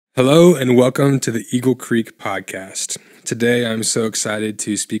Hello and welcome to the Eagle Creek podcast. Today I'm so excited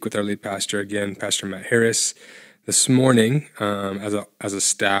to speak with our lead pastor again, Pastor Matt Harris. This morning, as a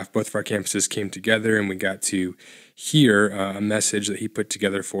staff, both of our campuses came together and we got to hear a message that he put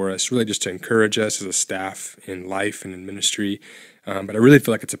together for us, really just to encourage us as a staff in life and in ministry. But I really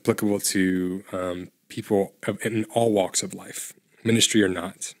feel like it's applicable to people in all walks of life, ministry or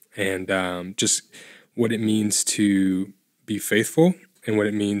not, and just what it means to be faithful and what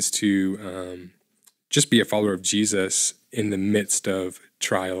it means to just be a follower of Jesus in the midst of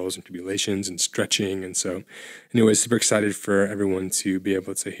trials and tribulations and stretching. And so, anyways, super excited for everyone to be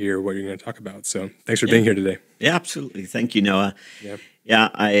able to hear what you're going to talk about. So thanks for being here today. Yeah, absolutely. Thank you, Noah. Yeah.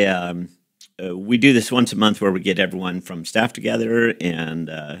 Yeah, we do this once a month where we get everyone from staff together, and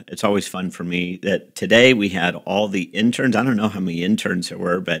it's always fun for me that today we had all the interns. I don't know how many interns there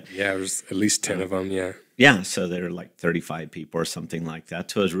were, but Yeah, there's at least 10 of them, yeah. yeah, so there were like 35 people or something like that.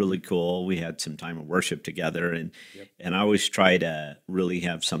 So it was really cool. We had some time of worship together, and I always try to really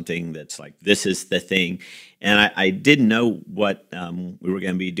have something that's like, this is the thing. And I didn't know what we were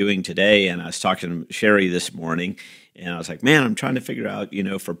going to be doing today, and I was talking to Sherry this morning, and I was like, man, I'm trying to figure out,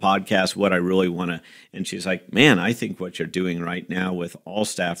 for podcasts, what I really want to. And she's like, man, I think what you're doing right now with all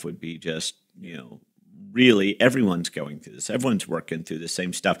staff would be just, really everyone's going through this. Everyone's working through the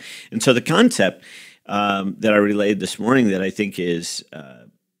same stuff. And so the concept that I relayed this morning that I think is,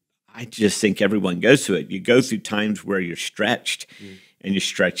 I just think everyone goes through it. You go through times where you're stretched, and you're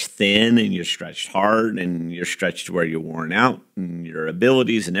stretched thin, and you're stretched hard, and you're stretched where you're worn out, and your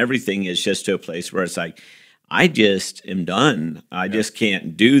abilities and everything is just to a place where it's like, I just am done. I just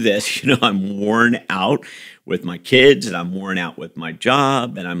can't do this. I'm worn out with my kids, and I'm worn out with my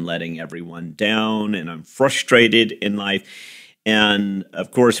job, and I'm letting everyone down, and I'm frustrated in life. And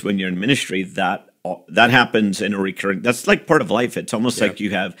of course, when you're in ministry, that happens in a recurring. That's like part of life. It's almost like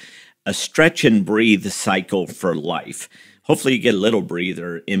you have a stretch and breathe cycle for life. Hopefully, you get a little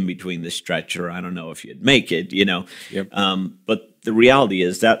breather in between the stretch, or I don't know if you'd make it. But the reality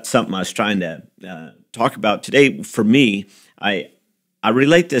is that's something I was trying to talk about today. For me, I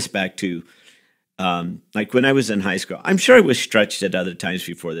relate this back to like when I was in high school. I'm sure I was stretched at other times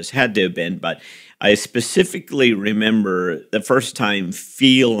before this, had to have been, but I specifically remember the first time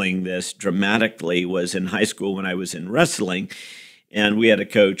feeling this dramatically was in high school when I was in wrestling. And we had a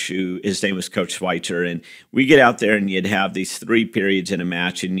coach his name was Coach Schweitzer, and we get out there and you'd have these 3 periods in a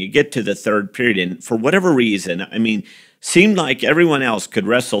match, and you get to the 3rd period, and for whatever reason, seemed like everyone else could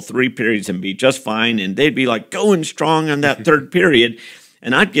wrestle 3 periods and be just fine, and they'd be like going strong on that 3rd period.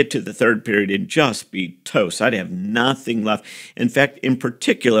 And I'd get to the 3rd period and just be toast. I'd have nothing left. In fact, in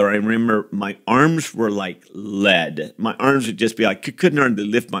particular, I remember my arms were like lead. My arms would just be like, I couldn't hardly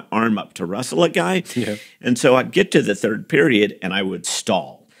lift my arm up to wrestle a guy. Yeah. And so I'd get to the 3rd period and I would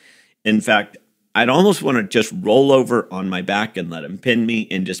stall. In fact, I'd almost want to just roll over on my back and let him pin me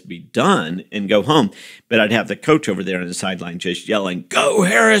and just be done and go home. But I'd have the coach over there on the sideline just yelling, go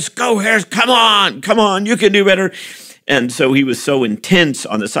Harris, come on, you can do better. And so he was so intense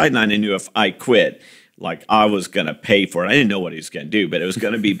on the sideline, I knew if I quit, like I was going to pay for it. I didn't know what he was going to do, but it was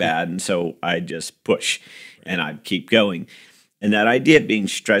going to be bad. And so I'd just push and I'd keep going. And that idea of being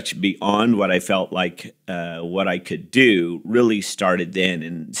stretched beyond what I felt like what I could do really started then.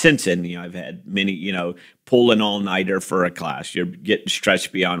 And since then, I've had many, pull an all-nighter for a class. You're getting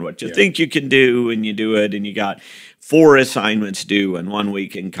stretched beyond what you think you can do, and you do it, and you got 4 assignments due in 1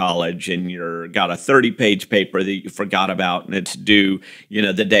 week in college, and you're got a 30-page paper that you forgot about, and it's due,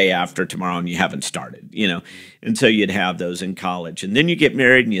 the day after tomorrow, and you haven't started, And so you'd have those in college. And then you get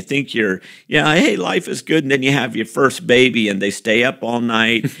married, and you think hey, life is good, and then you have your first baby, and they stay up all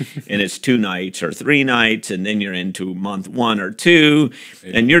night, and it's 2 nights or 3 nights, and then you're into month 1 or 2,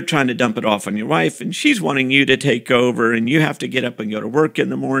 and you're trying to dump it off on your wife, and she's wanting you to take over, and you have to get up and go to work in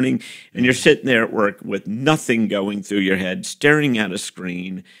the morning, and you're sitting there at work with nothing going through your head, staring at a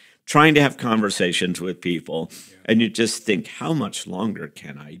screen, trying to have conversations with people, and you just think, how much longer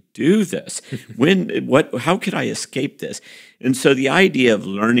can I do this? How could I escape this? And so the idea of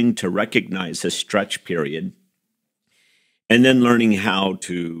learning to recognize a stretch period and then learning how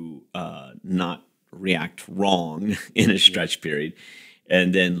to not react wrong in a stretch period,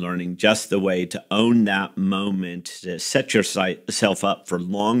 and then learning just the way to own that moment, to set yourself up for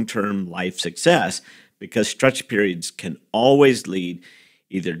long-term life success, because stretch periods can always lead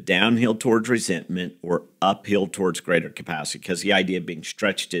either downhill towards resentment or uphill towards greater capacity, because the idea of being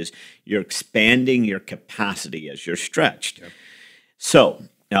stretched is you're expanding your capacity as you're stretched. Yep. So,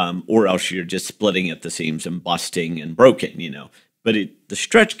 or else you're just splitting at the seams and busting and broken, But the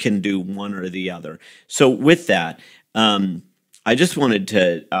stretch can do one or the other. So with that, I just wanted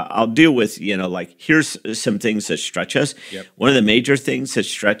to, I'll deal with, like here's some things that stretch us. Yep. One of the major things that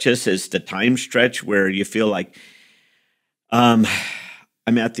stretch us is the time stretch where you feel like I'm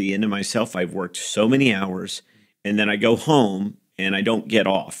at the end of myself. I've worked so many hours, and then I go home and I don't get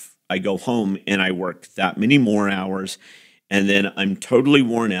off. I go home and I work that many more hours, and then I'm totally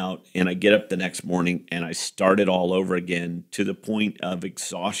worn out, and I get up the next morning and I start it all over again to the point of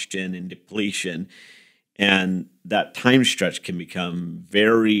exhaustion and depletion. And that time stretch can become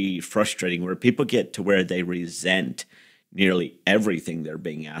very frustrating, where people get to where they resent nearly everything they're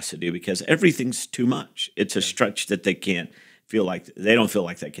being asked to do because everything's too much. It's a stretch that they don't feel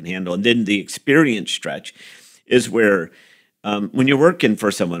like they can handle. And then the experience stretch is where when you're working for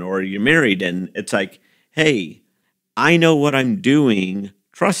someone or you're married and it's like, hey, I know what I'm doing,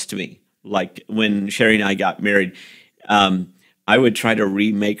 trust me. Like when Sherry and I got married, I would try to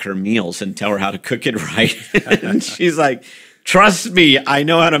remake her meals and tell her how to cook it right. And she's like, trust me, I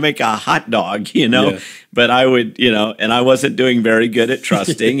know how to make a hot dog, Yeah. But I would, and I wasn't doing very good at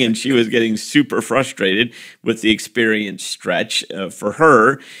trusting. And she was getting super frustrated with the experience stretch for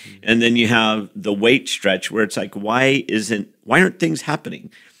her. And then you have the wait stretch where it's like, why aren't things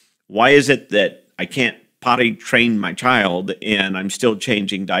happening? Why is it that I can't potty train my child and I'm still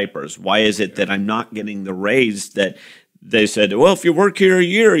changing diapers? Why is it that I'm not getting the raise that they said, well, if you work here a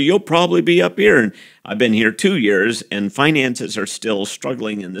year, you'll probably be up here. And I've been here 2 years and finances are still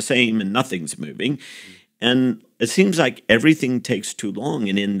struggling and the same and nothing's moving. And it seems like everything takes too long.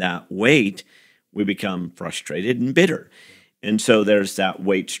 And in that wait, we become frustrated and bitter. And so there's that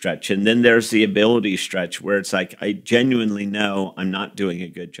wait stretch. And then there's the ability stretch where it's like, I genuinely know I'm not doing a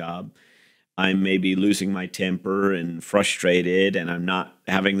good job. I'm maybe losing my temper and frustrated, and I'm not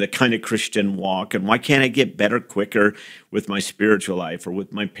having the kind of Christian walk. And why can't I get better quicker with my spiritual life or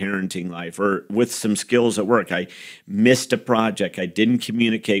with my parenting life or with some skills at work? I missed a project. I didn't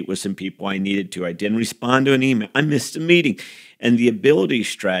communicate with some people I needed to. I didn't respond to an email. I missed a meeting. And the ability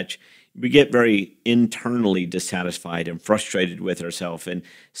stretch, we get very internally dissatisfied and frustrated with ourselves. And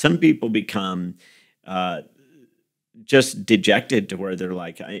some people become just dejected to where they're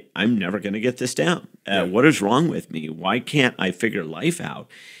like, I'm never going to get this down. What is wrong with me? Why can't I figure life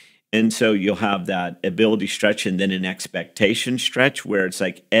out? And so you'll have that ability stretch and then an expectation stretch where it's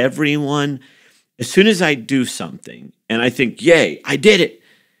like everyone, as soon as I do something and I think, yay, I did it,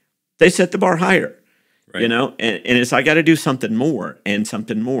 they set the bar higher, right. And it's, I got to do something more and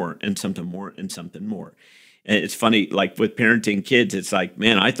something more and something more and something more. And it's funny, like with parenting kids, it's like,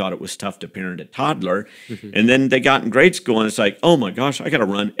 man, I thought it was tough to parent a toddler. And then they got in grade school and it's like, oh my gosh, I got to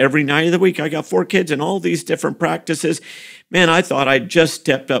run every night of the week. I got 4 kids and all these different practices. Man, I thought I'd just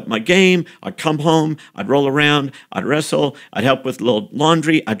stepped up my game. I'd come home, I'd roll around, I'd wrestle, I'd help with a little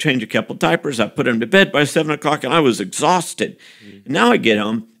laundry, I'd change a couple diapers, I'd put them to bed by 7 o'clock, and I was exhausted. And now I get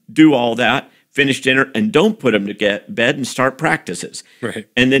home, do all that, finish dinner, and don't put them to bed and start practices. Right.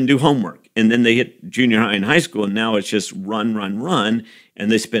 And then do homework. And then they hit junior high and high school, and now it's just run,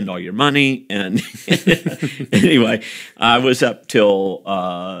 and they spend all your money. And anyway, I was up till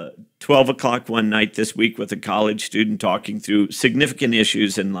 12 o'clock one night this week with a college student talking through significant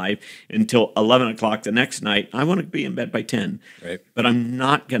issues in life until 11 o'clock the next night. I want to be in bed by 10, right. But I'm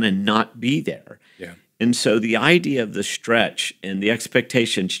not going to not be there. Yeah. And so the idea of the stretch and the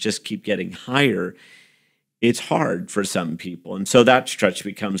expectations just keep getting higher. It's hard for some people. And so that stretch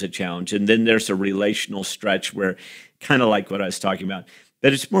becomes a challenge. And then there's a relational stretch where, kind of like what I was talking about,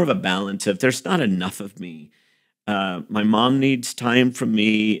 that it's more of a balance of there's not enough of me. My mom needs time from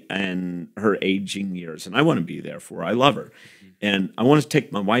me and her aging years, and I want to be there for her. I love her. And I want to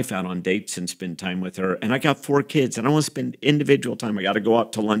take my wife out on dates and spend time with her. And I got 4 kids, and I want to spend individual time. I got to go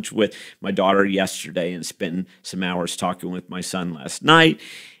out to lunch with my daughter yesterday and spend some hours talking with my son last night.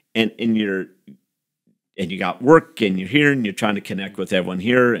 And you got work and you're here and you're trying to connect with everyone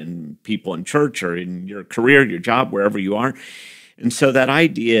here and people in church or in your career, your job, wherever you are. And so that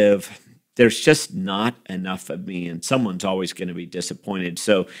idea of there's just not enough of me and someone's always going to be disappointed.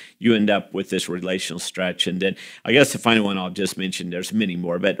 So you end up with this relational stretch. And then I guess the final one I'll just mention, there's many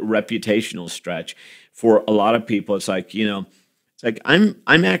more, but reputational stretch. For a lot of people, it's like, I'm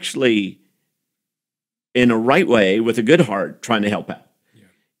actually in a right way with a good heart trying to help out.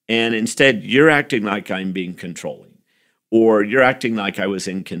 And instead, you're acting like I'm being controlling, or you're acting like I was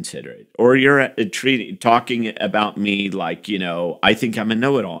inconsiderate, or you're talking about me like, I think I'm a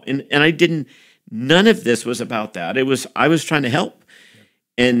know-it-all. And I didn't, none of this was about that. I was trying to help.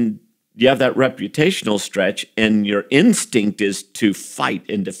 And you have that reputational stretch, and your instinct is to fight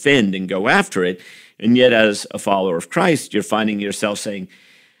and defend and go after it. And yet, as a follower of Christ, you're finding yourself saying,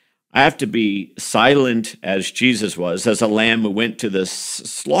 I have to be silent as Jesus was, as a lamb who went to the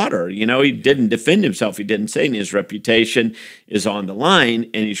slaughter. You know, he didn't defend himself. He didn't say anything. His reputation is on the line,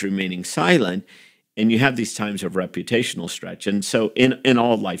 and he's remaining silent. And you have these times of reputational stretch. And so in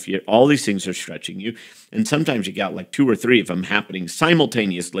all of life, all these things are stretching you. And sometimes you got like 2 or 3 of them happening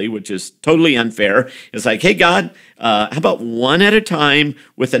simultaneously, which is totally unfair. It's like, hey, God, how about one at a time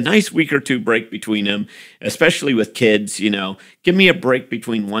with a nice week or 2 break between them, especially with kids, you know, give me a break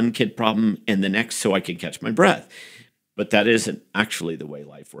between one kid problem and the next so I can catch my breath. But that isn't actually the way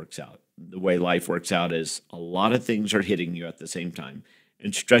life works out. The way life works out is a lot of things are hitting you at the same time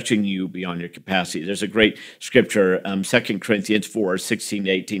and stretching you beyond your capacity. There's a great scripture, 2 Corinthians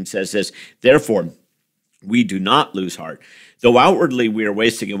 4:16-18 says this, therefore, we do not lose heart. Though outwardly we are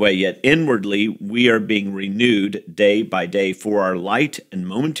wasting away, yet inwardly we are being renewed day by day, for our light and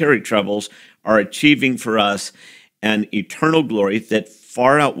momentary troubles are achieving for us an eternal glory that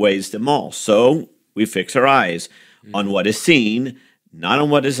far outweighs them all. So we fix our eyes on what is seen, not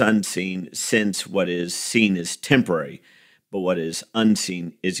on what is unseen, since what is seen is temporary, but what is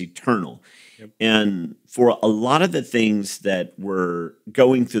unseen is eternal. Yep. And for a lot of the things that we're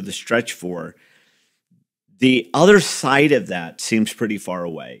going through the stretch for, the other side of that seems pretty far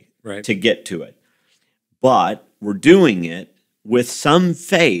away to get to it. But we're doing it with some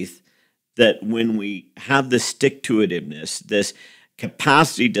faith that when we have the stick-to-itiveness, this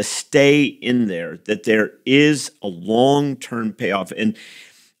capacity to stay in there, that there is a long-term payoff. And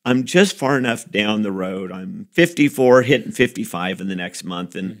I'm just far enough down the road. I'm 54, hitting 55 in the next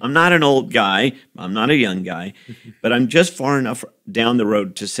month. And I'm not an old guy. I'm not a young guy. But I'm just far enough down the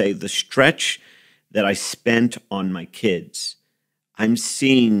road to say the stretch that I spent on my kids, I'm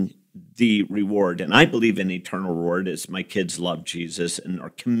seeing the reward. And I believe in eternal reward as my kids love Jesus and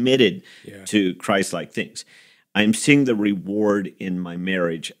are committed to Christ-like things. I'm seeing the reward in my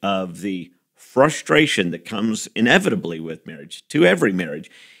marriage of the frustration that comes inevitably with marriage, to every marriage.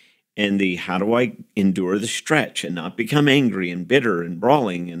 And the how do I endure the stretch and not become angry and bitter and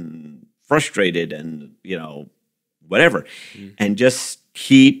brawling and frustrated and, you know, whatever. And just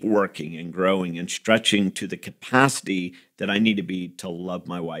keep working and growing and stretching to the capacity that I need to be to love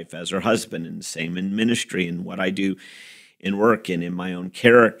my wife as her husband, and the same in ministry and what I do in work and in my own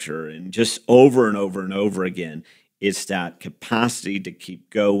character, and just over and over and over again. It's that capacity to keep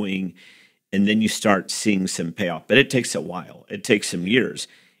going, and then you start seeing some payoff. But it takes a while. It takes some years.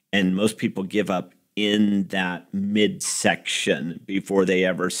 And most people give up in that midsection before they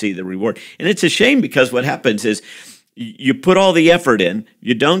ever see the reward. And it's a shame, because what happens is you put all the effort in,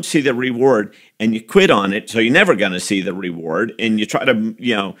 you don't see the reward, and you quit on it, so you're never going to see the reward, and you try to,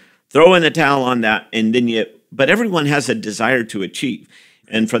 you know, throw in the towel on that, and then but everyone has a desire to achieve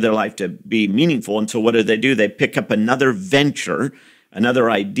and for their life to be meaningful. And so what do? They pick up another venture, another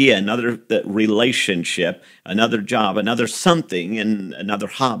idea, another relationship, another job, another something, and another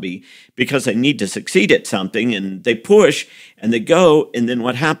hobby, because they need to succeed at something, and they push and they go, and then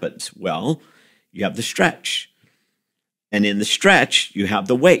what happens? Well, you have the stretch. And in the stretch, you have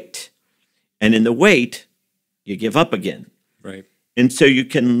the wait. And in the wait, you give up again. Right. And so you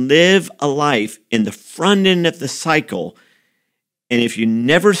can live a life in the front end of the cycle. And if you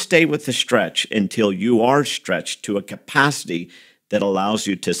never stay with the stretch until you are stretched to a capacity that allows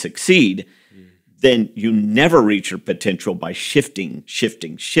you to succeed, then you never reach your potential by shifting.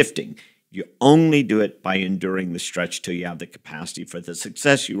 You only do it by enduring the stretch till you have the capacity for the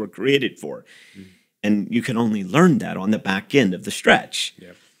success you were created for. And you can only learn that on the back end of the stretch.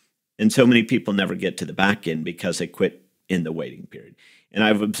 Yep. And so many people never get to the back end because they quit in the waiting period. And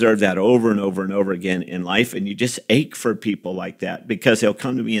I've observed that over and over and over again in life. And you just ache for people like that, because they'll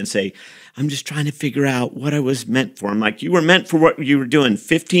come to me and say, I'm just trying to figure out what I was meant for. I'm like, you were meant for what you were doing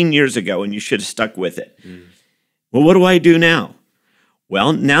 15 years ago, and you should have stuck with it. Well, what do I do now?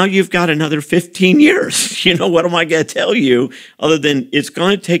 Well, now you've got another 15 years. You know, what am I going to tell you other than it's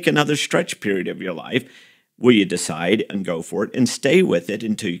going to take another stretch period of your life where you decide and go for it and stay with it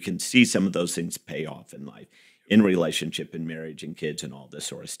until you can see some of those things pay off in life, in relationship, in marriage, and kids, and all this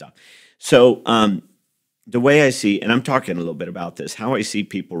sort of stuff. So the way I see, and I'm talking a little bit about this, how I see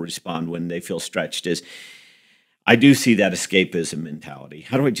people respond when they feel stretched is, I do see that escapism mentality.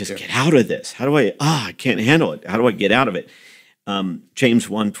 How do I just get out of this? How do I can't handle it. How do I get out of it? James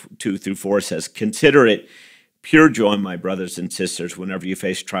 1:2-4 says, consider it pure joy, my brothers and sisters, whenever you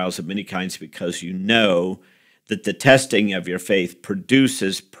face trials of many kinds, because you know that the testing of your faith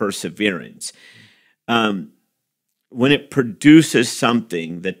produces perseverance. When it produces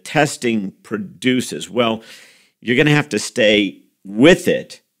something, the testing produces, well, you're going to have to stay with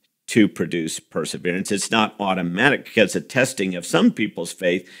it to produce perseverance. It's not automatic, because the testing of some people's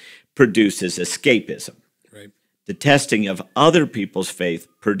faith produces escapism. Right. The testing of other people's faith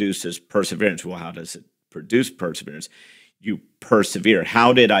produces perseverance. Well, how does it produce perseverance? You persevere.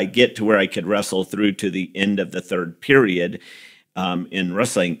 How did I get to where I could wrestle through to the end of the third period in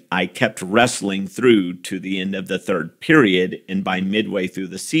wrestling? I kept wrestling through to the end of the third period, and by midway through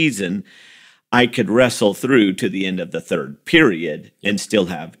the season, I could wrestle through to the end of the third period and still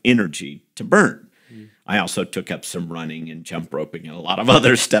have energy to burn. I also took up some running and jump roping and a lot of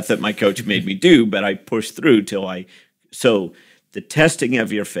other stuff that my coach made me do, but I pushed through so the testing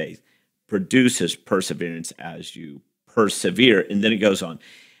of your faith produces perseverance as you persevere. And then it goes on,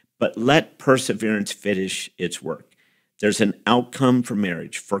 but let perseverance finish its work. There's an outcome for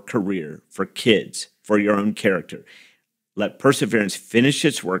marriage, for career, for kids, for your own character. Let perseverance finish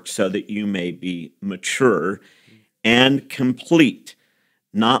its work so that you may be mature and complete,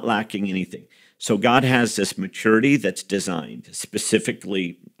 not lacking anything. So God has this maturity that's designed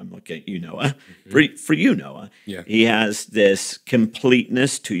specifically, I'm looking at you, Noah, for you, Noah. Yeah. He has this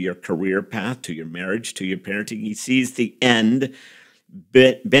completeness to your career path, to your marriage, to your parenting. He sees the end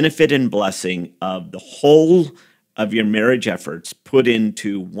benefit and blessing of the whole of your marriage efforts put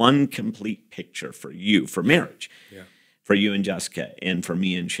into one complete picture for you, for marriage. Yeah. For you and Jessica, and for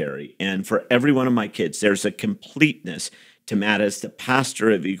me and Sherry, and for every one of my kids. There's a completeness to Matt as the pastor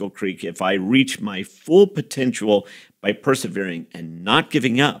of Eagle Creek. If I reach my full potential by persevering and not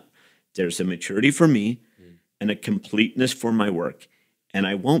giving up, there's a maturity for me and a completeness for my work. And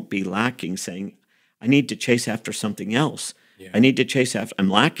I won't be lacking saying, I need to chase after something else. Yeah. I need to chase after, I'm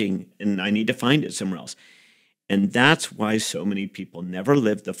lacking and I need to find it somewhere else. And that's why so many people never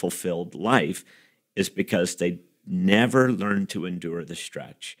live the fulfilled life, is because they never learn to endure the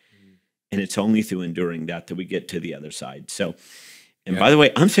stretch. And it's only through enduring that we get to the other side. So, and by the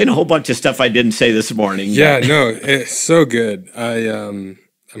way, I'm saying a whole bunch of stuff I didn't say this morning. Yeah, no, it's so good. I mean,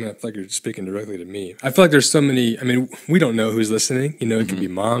 I feel like you're speaking directly to me. I feel like there's so many, I mean, we don't know who's listening. You know, it could be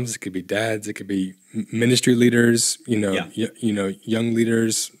moms, it could be dads, it could be ministry leaders, young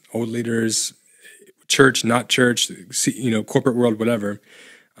leaders, old leaders, church, not church, corporate world, whatever.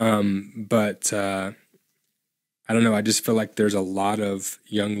 But I don't know. I just feel like there's a lot of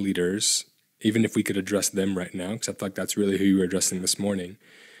young leaders, even if we could address them right now, because I feel like that's really who you were addressing this morning,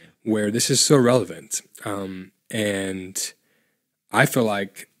 where this is so relevant. And I feel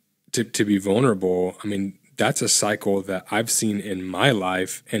like to be vulnerable, I mean, that's a cycle that I've seen in my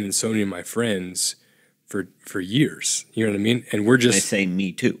life and in so many of my friends for years. You know what I mean? And we're just... I say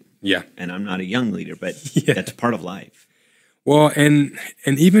me too. Yeah. And I'm not a young leader, but that's part of life. Well, and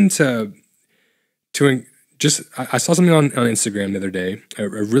even I saw something on Instagram the other day. A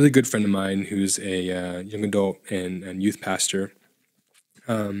really good friend of mine who's a young adult and youth pastor.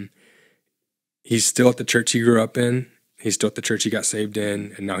 He's still at the church he grew up in. He's still at the church he got saved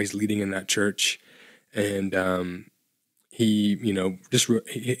in, and now he's leading in that church. And he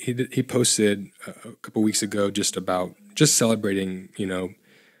posted a couple weeks ago just celebrating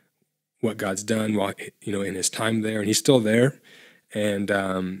what God's done while in his time there, and he's still there.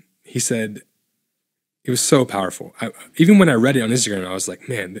 And he said, it was so powerful. Even when I read it on Instagram, I was like,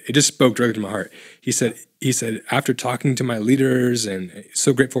 man, it just spoke directly to my heart. He said, after talking to my leaders and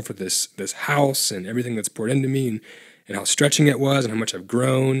so grateful for this house and everything that's poured into me and how stretching it was and how much I've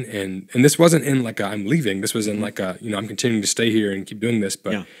grown. And this wasn't in like I'm leaving. This was in like I'm continuing to stay here and keep doing this.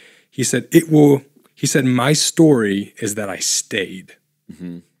 But he said, my story is that I stayed.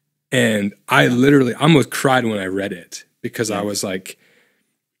 Mm-hmm. And I literally almost cried when I read it, because I was like,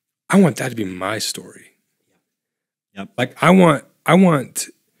 I want that to be my story. Yep. Like I want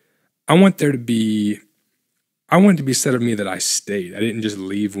there to be, I want it to be said of me that I stayed. I didn't just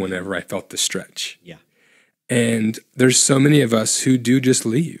leave whenever I felt the stretch. Yeah. And there's so many of us who do just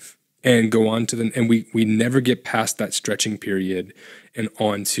leave and go on to and we never get past that stretching period and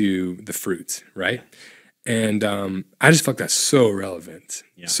on to the fruit, right? And I just felt that's so relevant.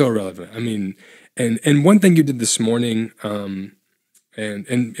 Yeah. So relevant. I mean, and one thing you did this morning, and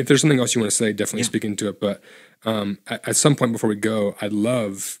if there's something else you want to say, definitely speak into it. But at some point before we go, I'd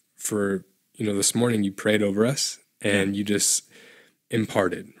love for, this morning you prayed over us and you just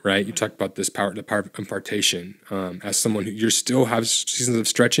imparted, right? You talked about the power of impartation as someone who you still have seasons of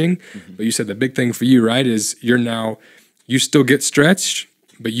stretching, but you said the big thing for you, right, is you still get stretched,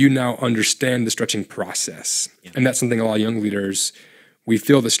 but you now understand the stretching process. Yeah. And that's something a lot of young leaders, we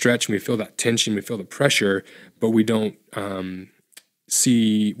feel the stretch and we feel that tension, we feel the pressure, but we don't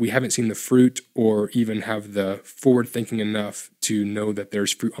we haven't seen the fruit or even have the forward thinking enough to know that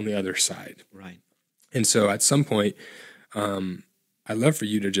there's fruit on the other side. Right. And so at some point, I'd love for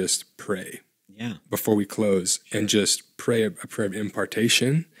you to just pray before we close and just pray a prayer of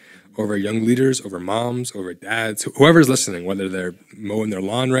impartation over young leaders, over moms, over dads, whoever's listening, whether they're mowing their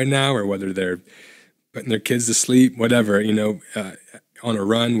lawn right now or whether they're putting their kids to sleep, whatever, on a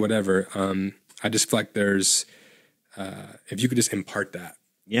run, whatever. I just feel like there's, if you could just impart that,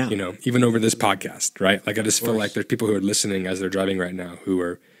 Yeah. even over this podcast, right? Like I just feel like there's people who are listening as they're driving right now who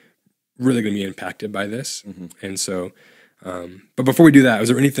are really going to be impacted by this. And so, but before we do that, was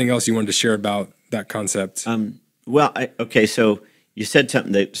there anything else you wanted to share about that concept? Well, okay, so you said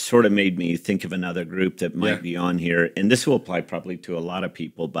something that sort of made me think of another group that might be on here, and this will apply probably to a lot of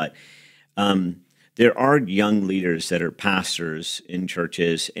people, but there are young leaders that are pastors in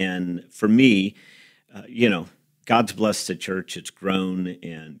churches, and for me, God's blessed the church. It's grown,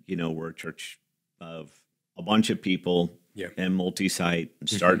 and we're a church of a bunch of people and multi-site and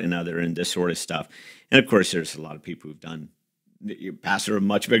starting another and this sort of stuff. And of course, there's a lot of people who've done pastor of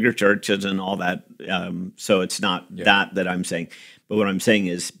much bigger churches and all that. So it's not that I'm saying, but what I'm saying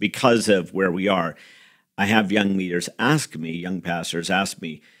is because of where we are, I have young leaders ask me, young pastors ask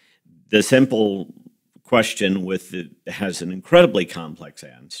me the simple question has an incredibly complex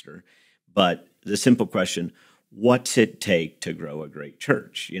answer, but the simple question, what's it take to grow a great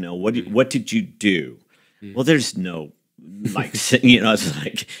church? What did you do? Well, there's no it's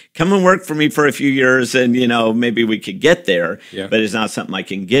like, come and work for me for a few years and, maybe we could get there, but it's not something I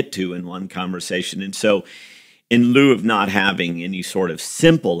can get to in one conversation. And so in lieu of not having any sort of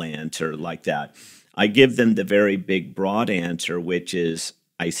simple answer like that, I give them the very big, broad answer, which is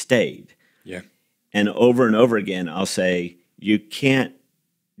I stayed. Yeah. And over again, I'll say, you can't,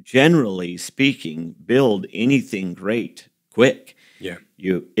 generally speaking, build anything great quick. Yeah.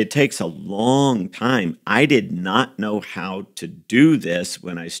 It takes a long time. I did not know how to do this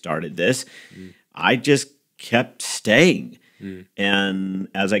when I started this. I just kept staying. And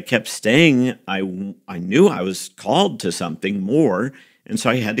as I kept staying, I knew I was called to something more. And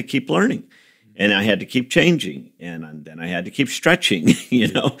so I had to keep learning. And I had to keep changing. And then I had to keep stretching,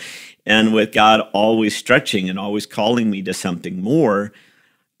 And with God always stretching and always calling me to something more,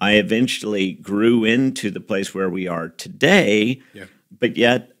 I eventually grew into the place where we are today, but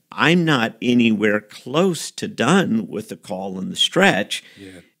yet I'm not anywhere close to done with the call and the stretch.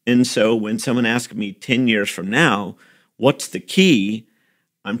 And so when someone asks me 10 years from now, what's the key?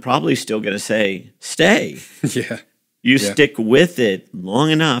 I'm probably still going to say, stay. You stick with it long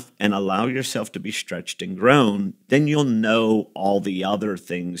enough and allow yourself to be stretched and grown, then you'll know all the other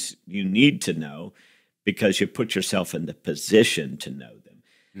things you need to know because you put yourself in the position to know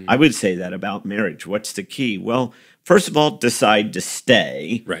them. I would say that about marriage. What's the key? Well, first of all, decide to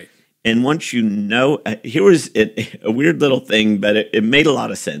stay. Right. And once you know, here was a weird little thing, but it made a lot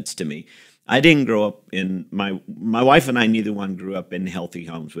of sense to me. I didn't grow up in, my wife and I, neither one grew up in healthy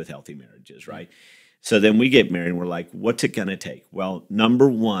homes with healthy marriages, right? So then we get married and we're like, what's it going to take? Well, number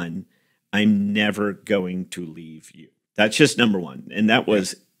one, I'm never going to leave you. That's just number one. And that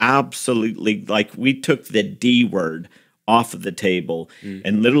was absolutely, like, we took the D word off of the table.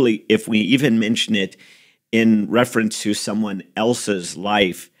 And literally, if we even mention it in reference to someone else's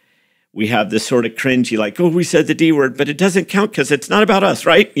life, we have this sort of cringy, like, oh, we said the D word, but it doesn't count because it's not about us,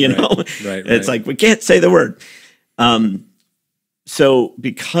 right? Right. It's like, we can't say the word. So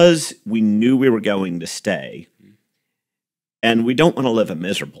because we knew we were going to stay, and we don't want to live a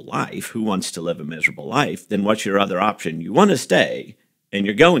miserable life, who wants to live a miserable life? Then what's your other option? You want to stay, and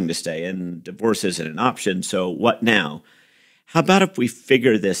you're going to stay, and divorce isn't an option. So what now? How about if we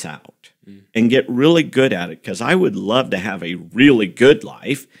figure this out and get really good at it? Because I would love to have a really good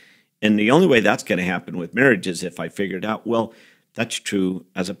life. And the only way that's going to happen with marriage is if I figure it out. Well, that's true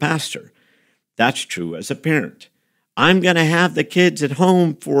as a pastor. That's true as a parent. I'm going to have the kids at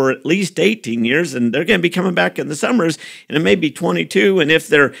home for at least 18 years, and they're going to be coming back in the summers, and it may be 22. And if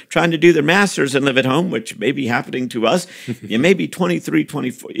they're trying to do their master's and live at home, which may be happening to us, you may be 23,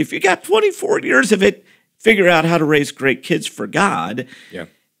 24. If you got 24 years of it, figure out how to raise great kids for God,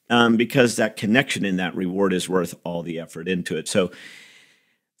 because that connection and that reward is worth all the effort into it. So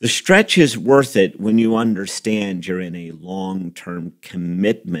the stretch is worth it when you understand you're in a long-term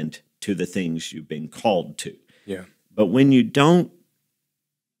commitment to the things you've been called to. But when you don't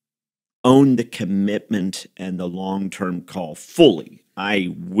own the commitment and the long-term call fully,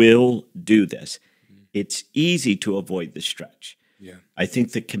 I will do this, it's easy to avoid the stretch. I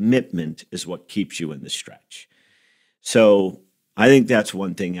think the commitment is what keeps you in the stretch. So I think that's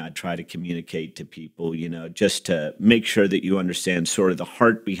one thing I try to communicate to people, just to make sure that you understand sort of the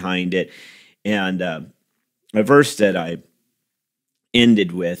heart behind it. And a verse that I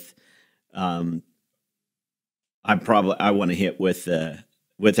ended with, I want to hit with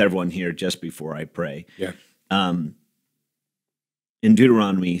everyone here just before I pray. in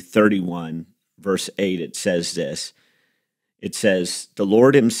Deuteronomy 31, verse 8, it says this. It says, "The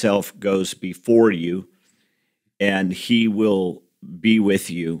Lord himself goes before you, and he will be with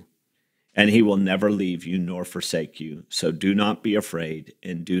you, and he will never leave you nor forsake you. So do not be afraid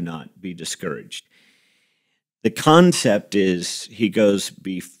and do not be discouraged." The concept is he goes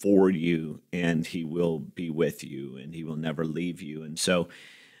before you and he will be with you and he will never leave you. And so,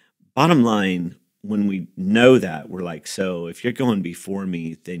 bottom line, when we know that, we're like, so if you're going before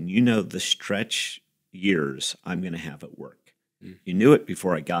me, then you know the stretch years I'm going to have at work. You knew it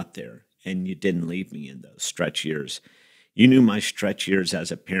before I got there, and you didn't leave me in those stretch years. You knew my stretch years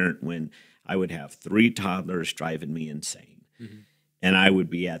as a parent when I would have 3 toddlers driving me insane. And I would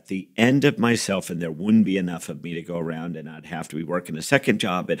be at the end of myself, and there wouldn't be enough of me to go around, and I'd have to be working a second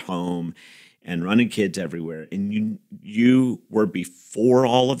job at home and running kids everywhere. And you were before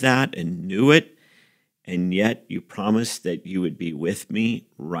all of that and knew it, and yet you promised that you would be with me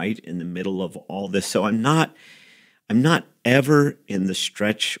right in the middle of all this. So I'm not ever in the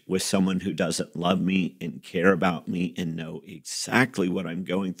stretch with someone who doesn't love me and care about me and know exactly what I'm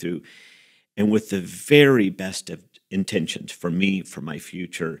going through, and with the very best of intentions for me, for my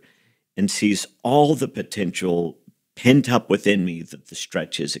future, and sees all the potential pent up within me that the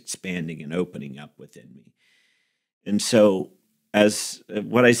stretch is expanding and opening up within me. And so, as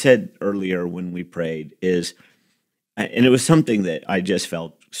what I said earlier when we prayed is, and it was something that I just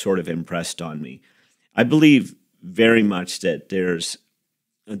felt sort of impressed on me. I believe very much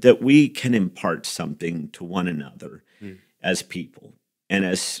that we can impart something to one another as people and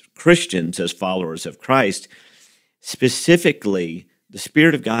as Christians, as followers of Christ. Specifically, the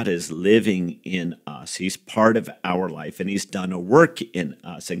Spirit of God is living in us. He's part of our life, and he's done a work in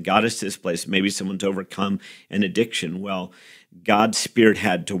us and got us to this place. Maybe someone's overcome an addiction. Well, God's Spirit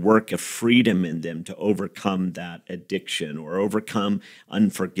had to work a freedom in them to overcome that addiction or overcome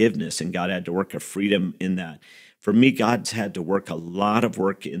unforgiveness, and God had to work a freedom in that. For me, God's had to work a lot of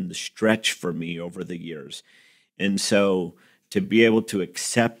work in the stretch for me over the years. And so to be able to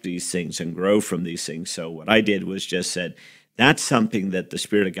accept these things and grow from these things. So what I did was just said, that's something that the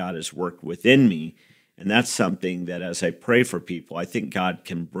Spirit of God has worked within me. And that's something that as I pray for people, I think God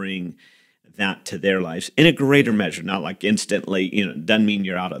can bring that to their lives in a greater measure, not like instantly, doesn't mean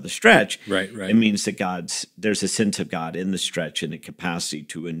you're out of the stretch. Right. It means that there's a sense of God in the stretch and a capacity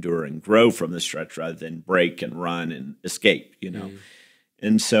to endure and grow from the stretch rather than break and run and escape,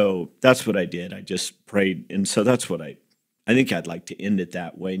 And so that's what I did. I just prayed. And so that's what I think I'd like to end it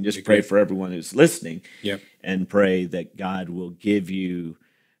that way and just pray for everyone who's listening. Yep. And pray that God will give you,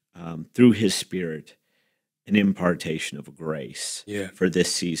 through his Spirit, an impartation of grace for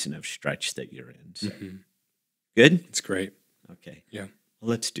this season of stretch that you're in. So. Good? It's great. Okay. Yeah.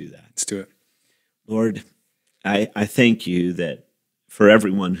 Well, let's do that. Let's do it. Lord, I thank you that for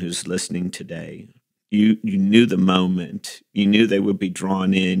everyone who's listening today, you knew the moment. You knew they would be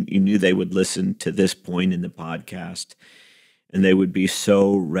drawn in. You knew they would listen to this point in the podcast, and they would be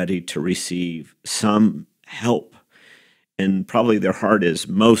so ready to receive some help. And probably their heart is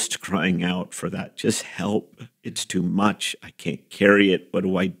most crying out for that. Just help. It's too much. I can't carry it. What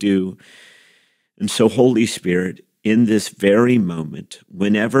do I do? And so, Holy Spirit, in this very moment,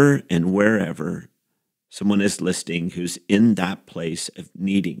 whenever and wherever someone is listening who's in that place of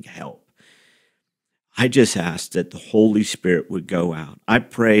needing help, I just ask that the Holy Spirit would go out. I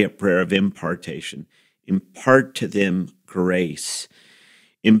pray a prayer of impartation. Impart to them grace.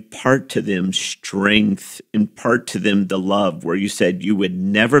 Impart to them strength, impart to them the love where you said you would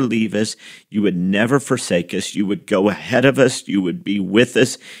never leave us, you would never forsake us, you would go ahead of us, you would be with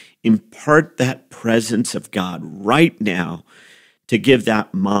us. Impart that presence of God right now to give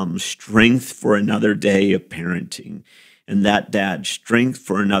that mom strength for another day of parenting, and that dad strength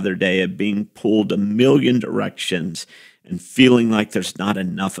for another day of being pulled a million directions and feeling like there's not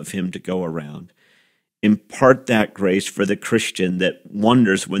enough of him to go around. Impart that grace for the Christian that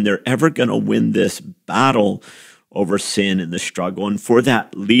wonders when they're ever going to win this battle over sin and the struggle, and for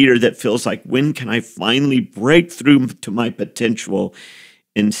that leader that feels like, when can I finally break through to my potential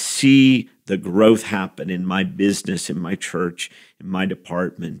and see the growth happen in my business, in my church, in my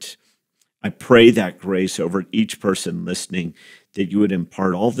department. I pray that grace over each person listening, that you would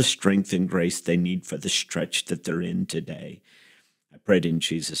impart all the strength and grace they need for the stretch that they're in today. I pray it in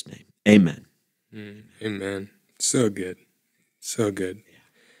Jesus' name. Amen. Amen. So good. So good.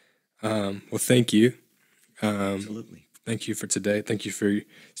 Well, thank you. Absolutely. Thank you for today. Thank you for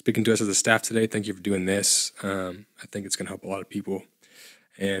speaking to us as a staff today. Thank you for doing this. I think it's going to help a lot of people.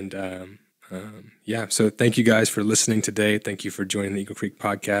 And so thank you guys for listening today. Thank you for joining the Eagle Creek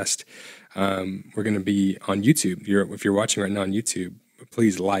podcast. We're going to be on YouTube. If you're watching right now on YouTube,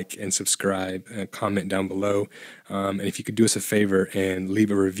 please like and subscribe and comment down below. And if you could do us a favor and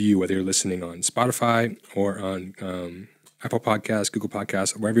leave a review, whether you're listening on Spotify or on Apple Podcasts, Google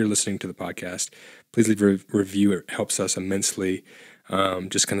Podcasts, wherever you're listening to the podcast, please leave a review. It helps us immensely.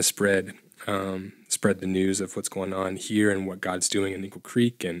 Just kind of spread the news of what's going on here and what God's doing in Eagle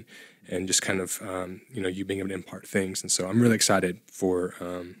Creek, and just kind of you being able to impart things. And so I'm really excited for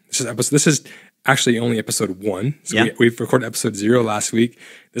this is actually only episode 1. So we've recorded episode 0 last week.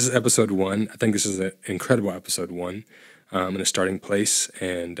 This is episode 1. I think this is an incredible episode 1 in a starting place.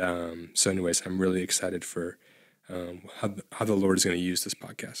 And so anyways, I'm really excited for how the Lord is going to use this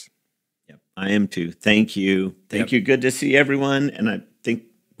podcast. Yep, I am too. Thank you. Thank you. Good to see everyone. And I think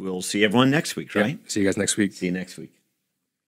we'll see everyone next week, right? See you guys next week. See you next week.